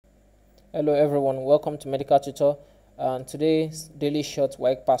Hello everyone, welcome to Medicaltutor. And today's daily short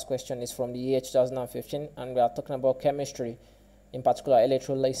WAEC pass question is from the year 2015, and we are talking about chemistry, in particular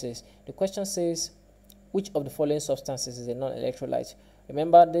electrolysis. The question says, which of the following substances is a non-electrolyte?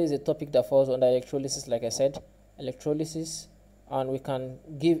 Remember, there is a topic that falls under electrolysis, like I said, electrolysis, and we can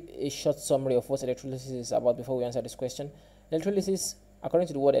give a short summary of what electrolysis is about before we answer this question. Electrolysis, according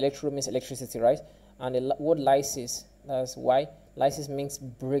to the word electro, means electricity, right? And the word lysis, that's why lysis means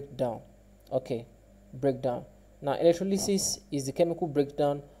breakdown. Okay, breakdown. Now, electrolysis is the chemical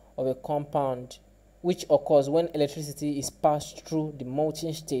breakdown of a compound which occurs when electricity is passed through the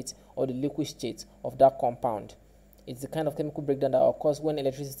molten state or the liquid state of that compound. It's the kind of chemical breakdown that occurs when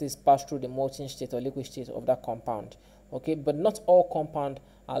electricity is passed through the molten state or liquid state of that compound. Okay, but not all compound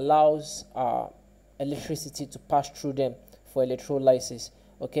allows electricity to pass through them for electrolysis.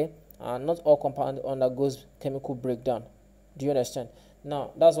 Okay, and not all compound undergoes chemical breakdown. Do you understand?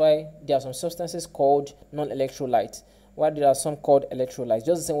 Now, that's why there are some substances called non-electrolytes, while there are some called electrolytes.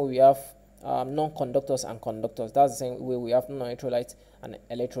 Just the same way we have non-conductors and conductors. That's the same way we have non-electrolytes and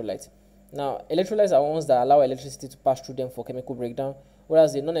electrolytes. Now, electrolytes are ones that allow electricity to pass through them for chemical breakdown,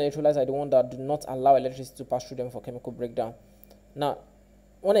 whereas the non-electrolytes are the ones that do not allow electricity to pass through them for chemical breakdown. Now,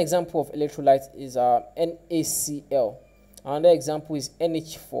 one example of electrolyte is NaCl. Another example is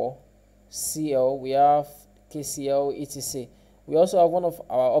NH4Cl. We have KCl, etc. We also have one of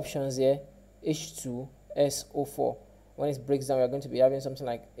our options here, H2SO4. When it breaks down, we are going to be having something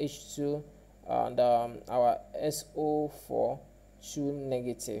like H2 and our SO4 2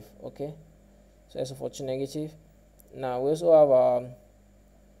 negative. Okay, so SO4 2 negative. Now we also have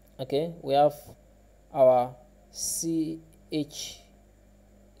we have our CHCOOH.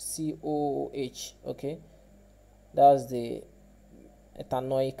 Okay, that's the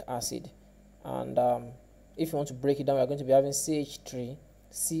ethanoic acid. And if you want to break it down, we are going to be having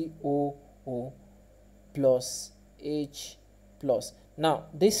CH3COO plus H plus. Now,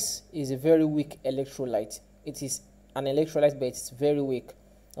 this is a very weak electrolyte. It is an electrolyte, but it's very weak.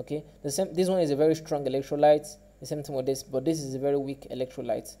 Okay, this one is a very strong electrolyte. The same thing with this, but this is a very weak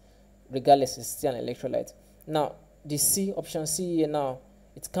electrolyte. Regardless, it's still an electrolyte. Now, the C, option C here now,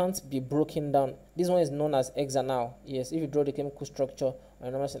 it can't be broken down. This one is known as hexanal. Yes, if you draw the chemical structure, I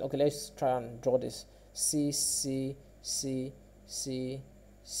normally say, okay, let's try and draw this. C, C, C, C,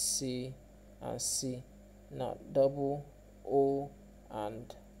 C, and C. Now, double O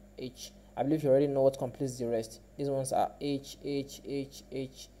and H. I believe you already know what completes the rest. These ones are H, H, H,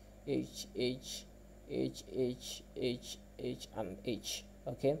 H, H, H, H, H, H, H, and H.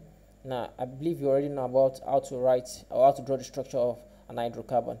 Okay. Now, I believe you already know about how to write or how to draw the structure of an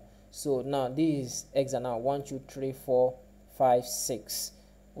hydrocarbon. So now this is hexanal. 1, 2, 3, 4, 5, 6.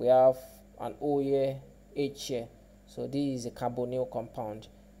 We have an O here, H here. So this is a carbonyl compound,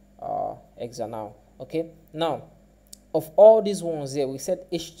 hexanal. Okay. Now, of all these ones here, we said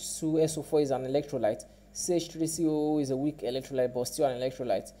H2SO4 is an electrolyte. CH3COO is a weak electrolyte, but still an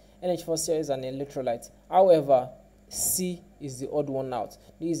electrolyte. NH4Cl is an electrolyte. However, C is the odd one out.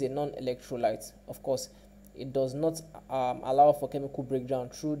 This is a non-electrolyte. Of course, it does not allow for chemical breakdown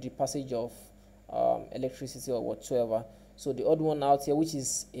through the passage of electricity or whatsoever. So the odd one out here, which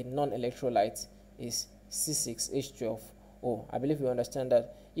is a non-electrolyte, is C6H12O. I believe you understand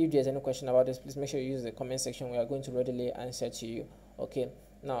that. If there's any question about this, please make sure you use the comment section. We are going to readily answer to you. Okay.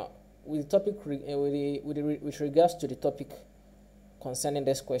 Now, with the topic with regards to the topic concerning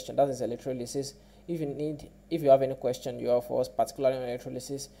this question, that is electrolysis. If you have any question you have for us, particularly on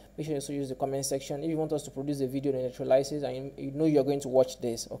electrolysis, make sure you also use the comment section. If you want us to produce a video on electrolysis and you know you're going to watch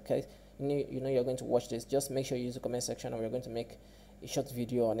this, okay, you know you're going to watch this, just make sure you use the comment section, and we're going to make a short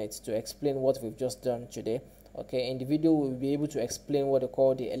video on it to explain what we've just done today. Okay, in the video we'll be able to explain what they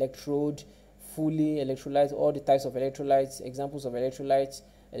call the electrode, fully electrolytes, all the types of electrolytes, examples of electrolytes,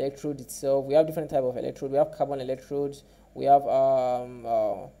 electrode itself. We have different types of electrode. We have carbon electrodes, we have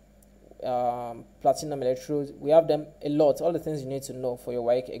platinum electrodes. We have them a lot, all the things you need to know for your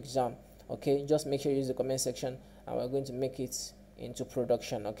WAEC exam. Okay, just make sure you use the comment section, and we're going to make it into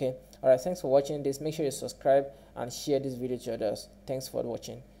production. Okay, all right, thanks for watching this. Make sure you subscribe and share this video to others. Thanks for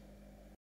watching.